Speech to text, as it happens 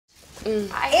Ew,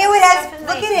 it has,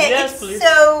 look at it, Yes, it's please.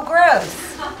 so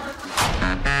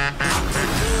gross.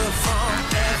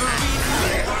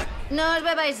 No os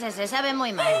bebáis ese, sabe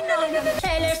muy mal.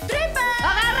 ¡El stripper!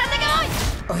 ¡Agárrate que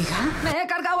voy! Oiga. ¡Me he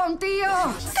cargado a un tío!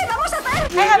 ¿Qué vamos a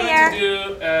hacer? We're going to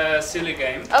do a silly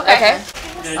game. Okay.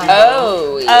 There you go.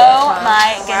 Oh, yeah. Oh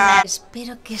my goodness.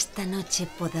 Espero que esta noche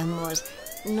podamos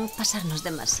no pasarnos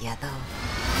demasiado.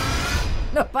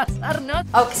 No pasarnos.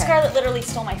 Okay. Scarlett literally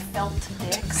stole my felt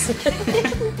dicks.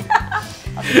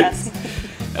 I'll be best.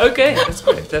 Okay, that's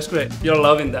great. That's great. You're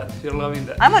loving that. You're loving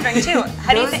that. I'm wondering too.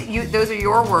 How do you think? Those are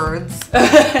your words.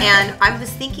 And I was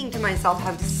thinking to myself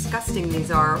how disgusting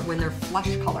these are when they're flesh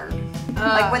colored.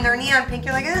 Like when they're neon pink,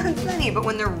 you're like, oh, it's funny. But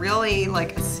when they're really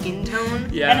like a skin tone,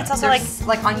 Yeah. And it's also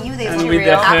like on you they And look with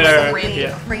the hair, absolutely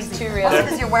yeah. crazy. Too real. Also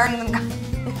because you're wearing them.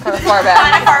 Kind of far back.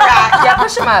 kind of far back. Yeah,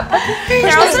 push them up.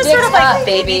 They're also sort of like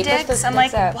baby. baby dicks. I'm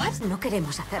like, what? No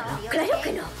queremos hacerlo. Claro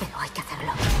que no, pero hay que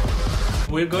hacerlo.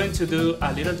 We're going to do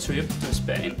a little trip to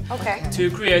Spain Okay. to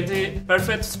create the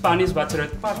perfect Spanish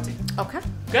bachelorette party. Okay.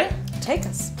 Okay? Take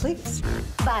us, please.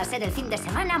 Va a ser el fin de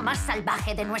semana más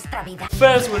salvaje de nuestra vida.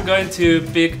 First, we're going to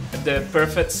pick the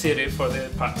perfect city for the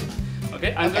party.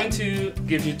 Okay? I'm going to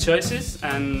give you choices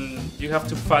and you have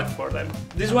to fight for them.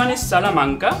 This one is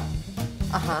Salamanca.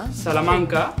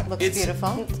 Salamanca. Looks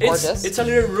beautiful. Gorgeous. It's a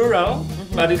little rural,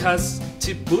 but it has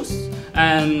cheap booths,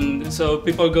 and so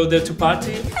people go there to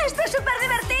party. ¡Esto es súper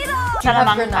divertido! Do you have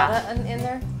Salamanca. Granada in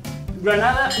there?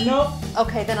 Granada, no.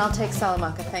 Okay, then I'll take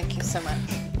Salamanca. Thank you so much.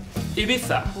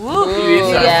 Ibiza. Ooh.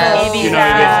 Ibiza. yes. You know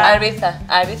Ibiza.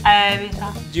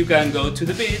 Ibiza. You can go to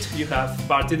the beach, you have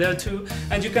party there too,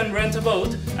 and you can rent a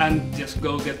boat and just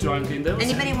go get drunk in the ocean.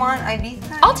 Anybody want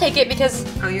Ibiza? I'll take it because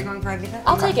Oh, you're going for Ibiza?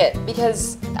 I'll take it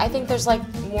because I think there's like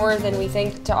more than we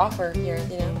think to offer here,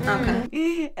 you know.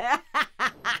 Okay.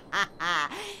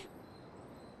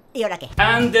 ¿Y ahora qué?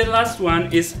 And the last one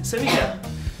is Sevilla.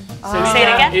 Say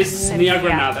it again? is near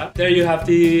Granada. There you have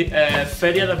the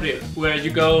Feria de Abril, where you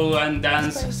go and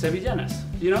dance sevillanas,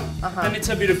 you know? And it's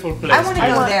a beautiful place. I want to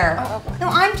go there. No,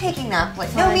 I'm taking that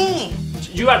place. No, me.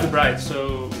 You are the bride,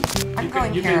 so I'm you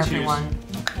going can here, choose. everyone.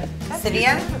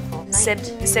 Sevilla?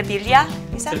 Sevilla,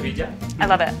 you said? Sevilla. I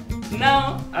love it.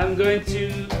 Now I'm going to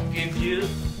give you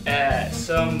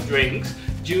some drinks.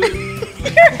 Your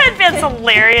headband's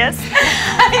hilarious.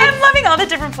 I'm loving all the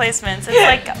different placements. It's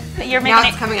like you're Now making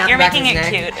it's coming it. out You're the back making of it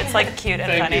his neck. cute. It's like cute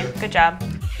and Thank funny. you. Good job.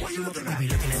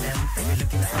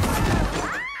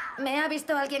 ¿Me ha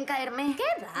visto alguien caerme? ¿Qué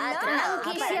va?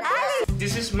 Tranqui, siempre.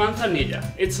 This is manzanilla.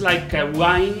 It's like a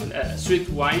wine, sweet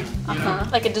wine. You know?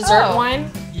 Like a dessert wine.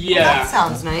 Yeah. That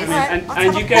sounds nice.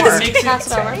 And you can mix Pass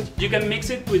it. it over. You can mix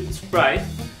it with Sprite.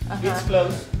 It's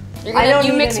close.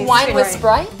 You mix wine with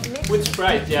Sprite? With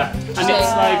Sprite, yeah.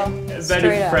 And it's like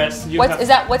very fresh. You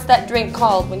have- What's that drink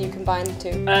called when you combine the two?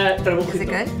 Rebujito. Is it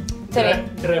good?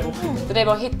 Rebujito.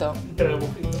 Rebojito.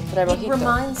 Rebujito. Rebojito.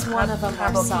 Reminds one of a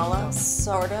Marsala,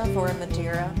 sort of, or a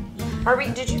Madeira.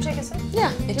 Did you take a sip?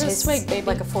 Yeah, It just tastes swig, baby.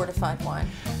 like a fortified wine.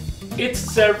 It's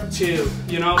served chill,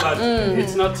 you know, but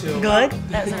it's not too Good.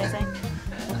 That was amazing.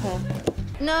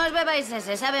 No os bebáis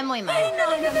ese, sabe muy mal.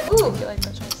 Ooh, you like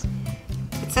that choice.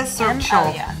 It says serve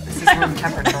chill. yeah. This is room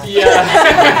temperature.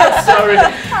 Yeah. Sorry.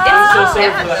 I'm so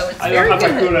sorry for that. I don't have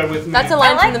a cooler with me. That's a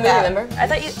line from the movie, remember? I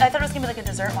thought it was gonna be like a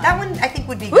dessert one. That one I think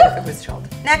would be good if it was chilled.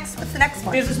 Next, what's the next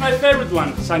one? This is my favorite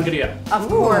one, sangria. Of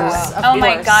course. Oh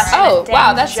my gosh. Oh, in a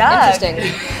wow, damn that's jug.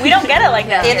 interesting. We don't get it like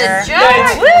that In a here. jug.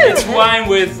 Yeah, it's wine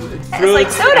with fruits like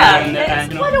soda.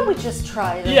 and you know. Why don't we just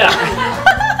try it? Yeah.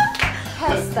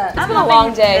 Test that. It's been a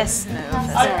long day. This move.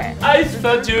 That's alright. I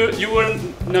thought you were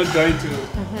not going to.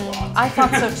 I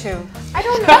thought so too. I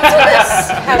don't know.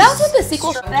 That's what the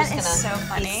sequel. That is so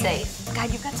funny. Safe.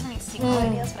 God, you've got so many sequel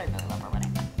ideas, but I really love our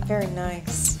wedding. Very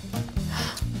nice.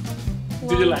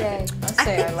 Do you like it? I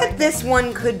think that this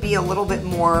one could be a little bit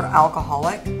more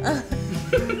alcoholic.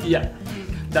 Yeah.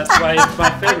 That's why it's my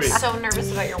favorite. So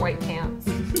nervous about your white pants.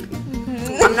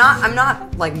 I'm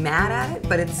not like mad at it,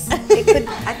 but it could.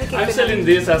 I think it I'm could. selling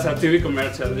this as a TV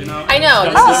commercial, you know. I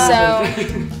know, That's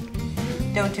this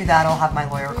is Don't do that. I'll have my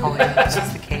lawyer call me. It's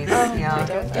just the case. Yeah.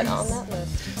 Get on that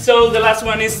list. So the last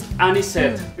one is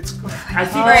anisette. It's. I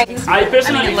think I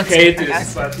personally hate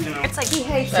this, but you know. It's like He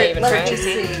hates Not it. even Let trying. me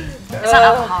see. it's not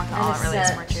alcoholic at all. It really is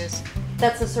anisette. more juice.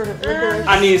 That's a sort of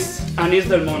licorice. Anise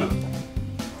del mono.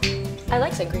 I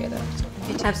like sangria though.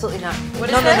 Absolutely not. What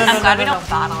is No, no, this? no, no, I'm glad no, we no. don't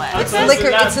bottle it. It's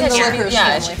Liquor. It's in the Yeah, licorice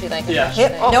yeah, it family. should be like. Yeah.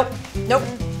 Yep. Nope. Nope.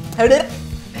 Hold it.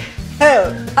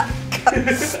 Oh.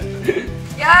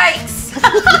 Yikes!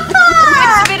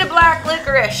 It's a bit of black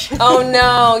licorice. Oh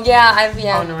no, yeah,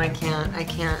 Oh no, I can't.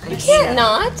 You can't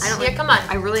not. Come on.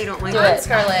 I really don't like Do it. it,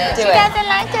 Scarlett. Do She it. doesn't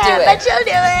like it, Do it. but she'll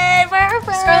do it for her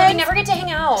friends. Scarlett, we never get to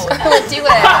hang out. Scarlett, do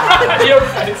it. Your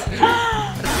face.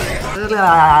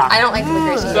 I don't like the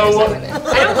licorice either, So so what- I'm in it.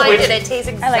 I don't like it. It tastes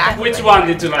exactly Which one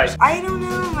did you like? I don't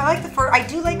know. I like the first. I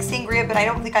do like sangria, but I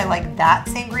don't think I like that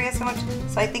sangria so much.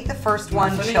 So I think the first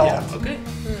one chilled. Okay.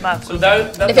 So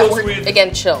that If it goes were, with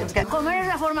again, chill. Comer es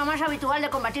la forma más habitual de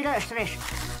combatir el estrés.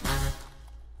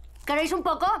 ¿Queréis un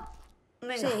poco?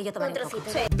 Sí, yo tomaré un poco.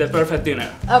 the perfect dinner.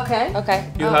 Okay.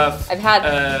 Okay. You have I've had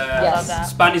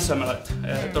yes. Spanish omelette,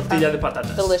 tortilla de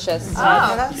patatas. Delicious.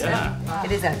 Yeah.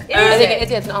 It is egg. I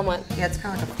think it's an omelet. Yeah, it's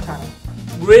kind of like a potato.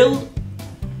 Grilled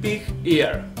pig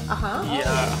ear.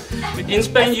 Yeah. In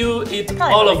Spain, you eat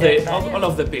all of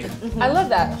the pig, I love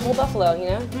that whole buffalo. You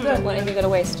know, don't let anything go to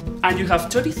waste. and you have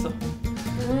chorizo.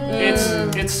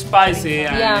 It's spicy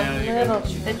and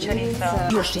The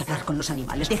chorizo. Yo sé hablar con los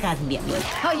animales, dejadme a mí.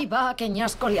 Ahí va, que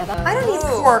ñasco le ha dado. I don't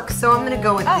eat pork, so I'm gonna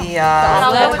go with the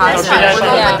I'll go with this one. Tortilla We'll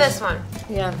go yeah. with this one.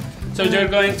 Yeah. So you're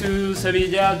going to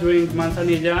Sevilla, drink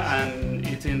manzanilla, and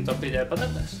eating tortilla de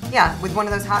patatas. yeah, with one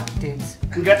of those hot dudes.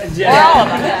 Yeah.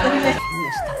 Me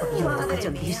está poniendo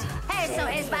cachondísima. Eso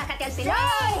es, bájate al pilón.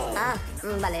 Ah,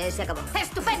 vale, se acabó.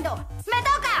 ¡Estupendo! ¡Me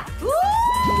toca!